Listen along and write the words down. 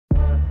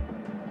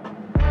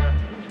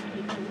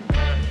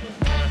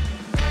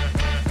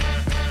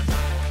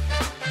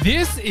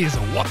This is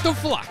What the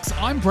Flux.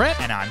 I'm Brett.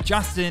 And I'm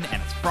Justin,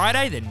 and it's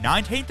Friday, the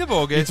 19th of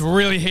August. It's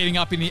really heating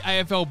up in the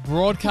AFL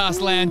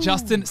broadcast land,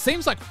 Justin.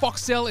 Seems like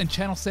Foxtel and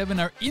Channel 7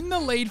 are in the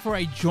lead for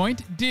a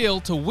joint deal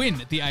to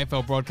win the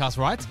AFL broadcast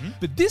rights.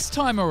 But this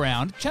time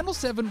around, Channel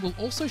 7 will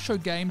also show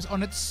games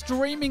on its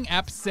streaming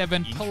app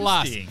 7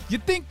 Plus.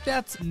 You'd think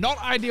that's not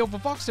ideal for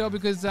Foxtel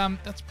because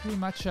that's pretty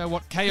much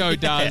what KO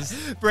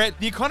does. Brett,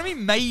 the economy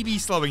may be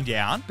slowing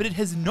down, but it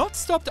has not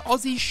stopped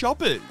Aussie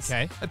shoppers.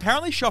 Okay.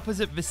 Apparently,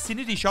 shoppers at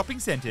Vicinity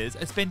shopping centres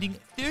are spending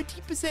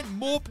 30%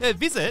 more per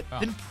visit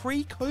than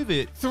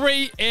pre-COVID.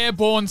 3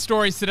 airborne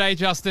stories today,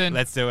 Justin.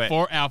 Let's do it.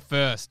 For our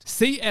first.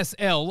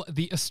 CSL,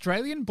 the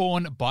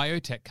Australian-born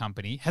biotech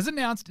company, has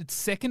announced its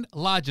second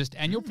largest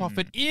annual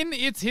profit in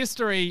its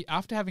history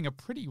after having a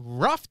pretty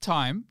rough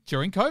time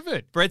during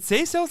COVID. Brett,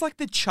 CSL's like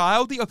the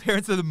child that your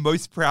parents are the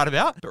most proud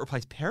about, but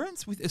replace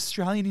parents with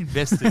Australian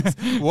investors.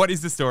 What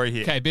is the story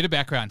here? Okay, a bit of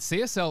background.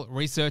 CSL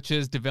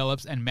researches,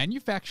 develops, and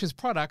manufactures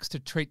products to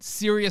treat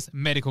serious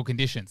medical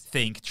conditions.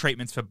 Think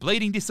treatments for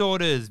bleeding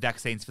disorders,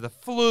 vaccines for the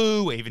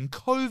flu, even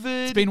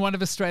COVID. It's been one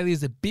of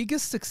Australia's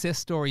biggest success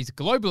stories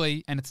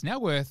globally, and it's now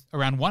worth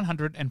around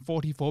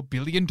 $144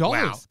 billion.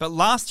 Wow. But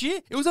last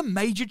year, it was a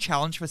major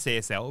challenge for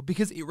CSL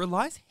because it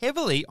relies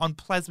heavily on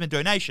plasma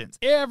donations.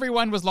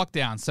 Everyone was locked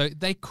down, so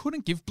they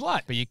couldn't give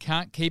blood. But you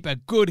can't keep a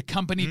good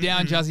company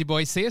down, Jazzy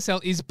Boy.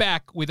 CSL is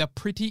back with a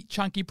pretty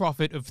chunky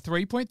profit of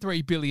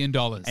 $3.3 billion.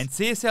 And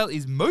CSL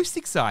is most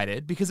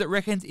excited because it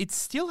reckons it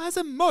still has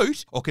a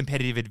moat or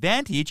competitive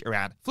advantage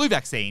around flu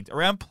vaccines,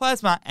 around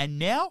plasma, and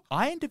now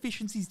iron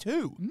deficiencies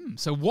too.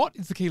 So what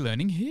is the key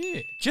learning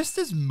here? Just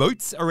as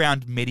moats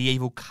around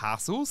medieval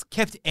castles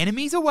kept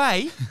enemies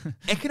away,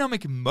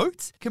 economic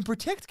moats can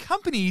protect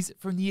companies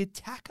from the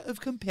attack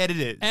of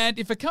competitors. And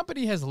if a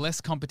company has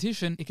less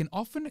competition, it can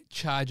often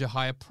charge a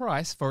higher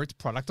price for its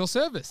product or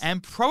service.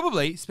 And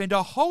probably spend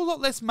a whole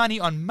lot less money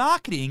on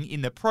marketing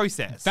in the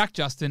process. In fact,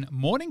 Justin,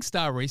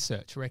 Morningstar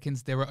Research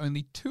reckons there are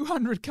only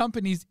 200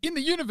 companies in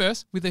the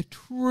universe with a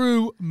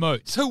true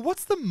moat. So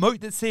what's the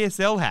moat that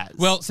CSL has?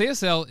 Well,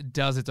 CSL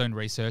does its own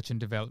research and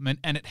development,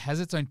 and it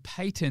has its own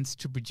patents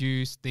to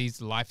produce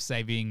these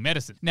life-saving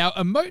medicines. Now,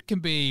 a moat can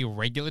be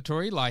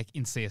regulatory, like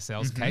in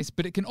CSL's case,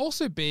 but it can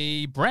also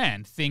be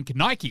brand. Think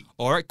Nike.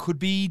 Or it could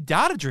be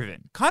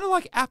data-driven, kind of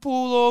like Apple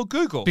or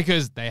Google.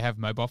 Because they have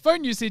mobile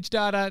phone usage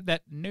data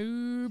that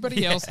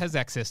nobody else has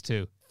access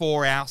to.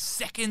 For our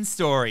second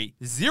story,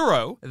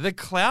 Xero, the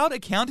cloud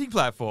accounting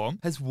platform,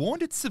 has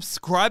warned its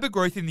subscriber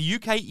growth in the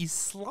UK is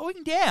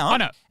slowing down. I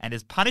know. And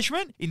as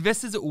punishment,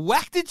 investors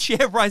whacked its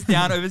share price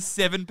down over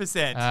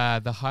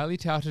 7%. The highly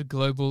touted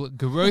global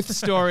growth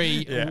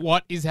story.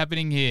 What is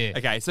happening here?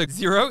 Okay, so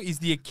Xero is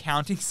the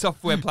accounting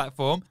software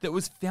platform that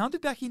was founded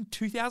back in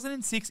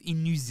 2006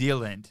 in New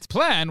Zealand. Its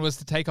plan was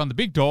to take on the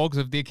big dogs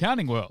of the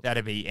accounting world.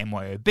 That'd be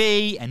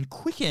MYOB and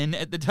Quicken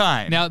at the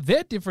time. Now,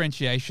 their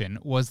differentiation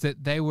was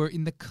that they were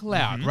in the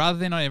cloud rather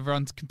than on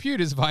everyone's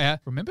computers via,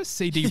 remember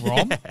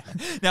CD-ROM?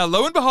 Now,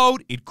 lo and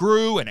behold, it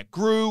grew and it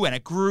grew and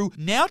it grew,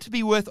 now to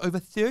be worth over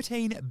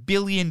 $13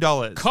 billion.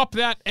 Cop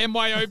that,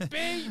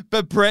 MYOB!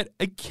 But Brett,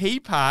 a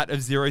key part of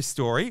Xero's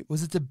story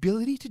was its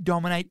ability to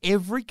dominate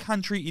every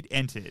country it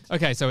entered.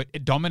 Okay, so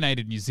it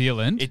dominated New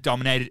Zealand. It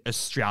dominated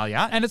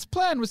Australia. And its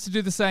plan was to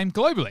do the same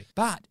globally.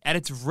 But at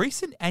its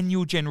recent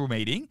annual general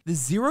meeting, the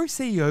Xero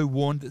CEO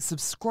warned that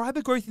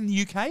subscriber growth in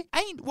the UK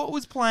ain't what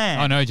was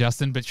planned. I know,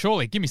 Justin, but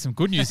surely give me some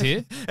good news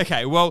here.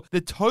 Okay, well,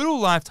 the total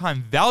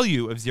lifetime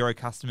value of Xero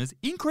customers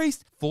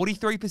increased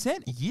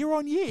 43% year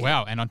on year.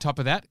 Wow, and on top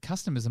of that,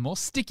 customers are more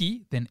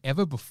sticky than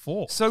ever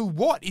before. So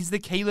what is the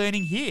key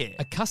learning here?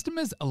 A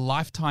customer's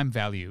lifetime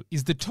value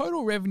is the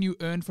total revenue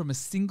earned from a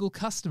single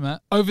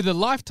customer over the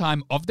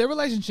lifetime of their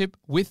relationship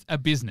with a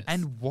business.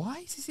 And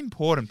why is this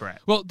important,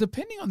 Brett? Well,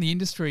 depending on the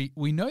industry,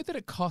 we know that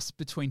it costs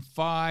between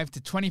 5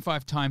 to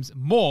 25 times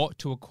more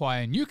to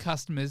acquire new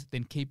customers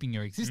than keeping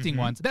your existing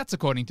ones. That's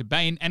according to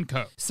Bain &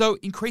 Co. So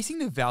increasing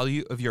the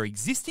value of your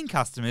existing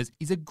customers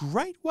is a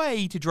great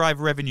way to drive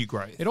revenue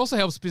growth. It also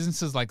helps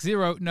businesses like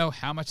Xero know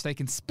how much they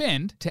can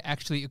spend to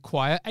actually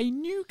acquire a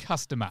new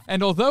customer.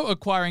 And although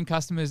acquiring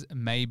customers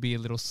may be a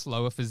little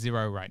slower for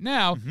Xero right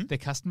now, their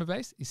customer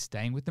base is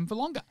staying with them for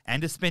longer.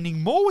 And are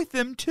spending more with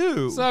them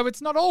too. So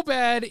it's not all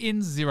bad in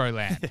Xero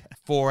land.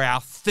 For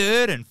our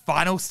third and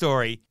final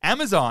story,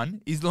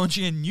 Amazon is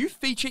launching a new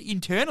feature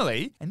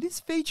internally, and this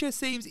feature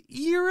seems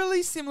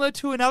eerily similar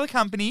to another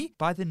company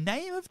by the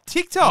name of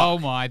TikTok. Oh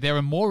my, there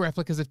are more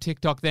replicas of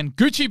TikTok than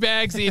Gucci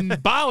bags in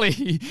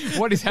Bali.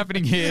 What is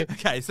happening here?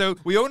 Okay, so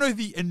we all know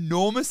the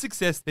enormous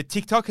success that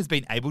TikTok has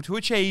been able to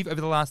achieve over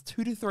the last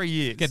 2 to 3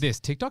 years. Get this,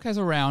 TikTok has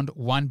around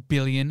 1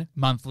 billion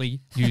monthly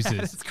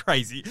users. That's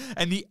crazy.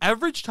 And the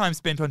average time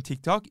spent on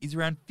TikTok is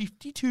around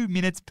 52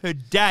 minutes per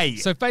day.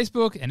 So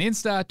Facebook and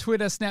Insta,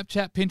 Twitter,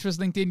 Snapchat, Pinterest,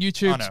 LinkedIn,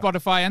 YouTube,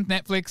 Spotify, and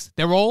Netflix,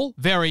 they're all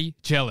very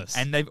jealous.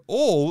 And they've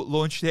all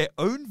launched their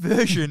own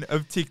version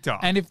of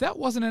TikTok. And if that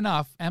wasn't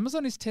enough,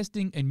 Amazon is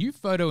testing a a new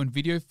photo and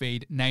video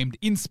feed named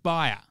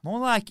Inspire. More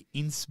like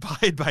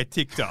inspired by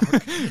TikTok.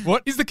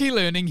 What is the key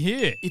learning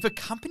here? If a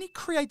company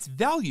creates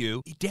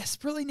value, it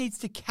desperately needs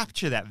to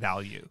capture that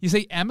value. You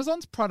see,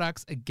 Amazon's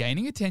products are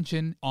gaining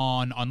attention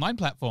on online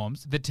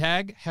platforms. The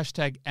tag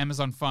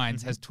 #Amazon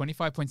Finds has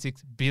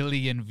 25.6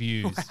 billion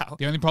views. Wow.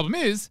 The only problem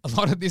is, a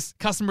lot of this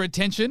customer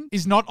attention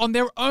is not on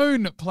their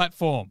own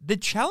platform. The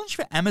challenge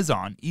for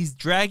Amazon is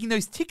dragging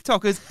those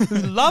TikTokers who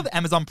love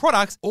Amazon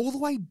products all the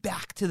way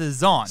back to the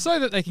Zon. So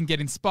that they can get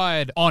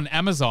inspired on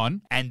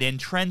Amazon. And then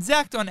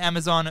transact on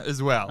Amazon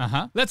as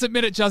well. Let's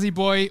admit it, Juzzy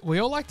boy, we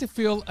all like to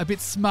feel a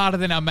bit smarter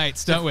than our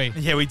mates, don't we?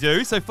 Yeah, we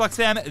do. So, Flux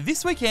Fam,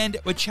 this weekend,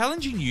 we're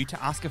challenging you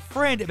to ask a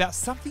friend about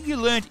something you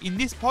learned in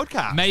this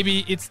podcast.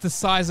 Maybe it's the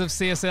size of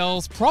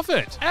CSL's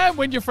profit. And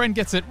when your friend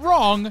gets it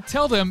wrong,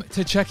 tell them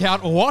to check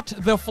out What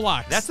the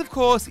Flux. That's, of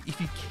course, if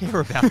you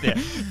care about them.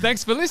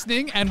 Thanks for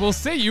listening, and we'll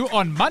see you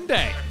on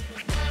Monday.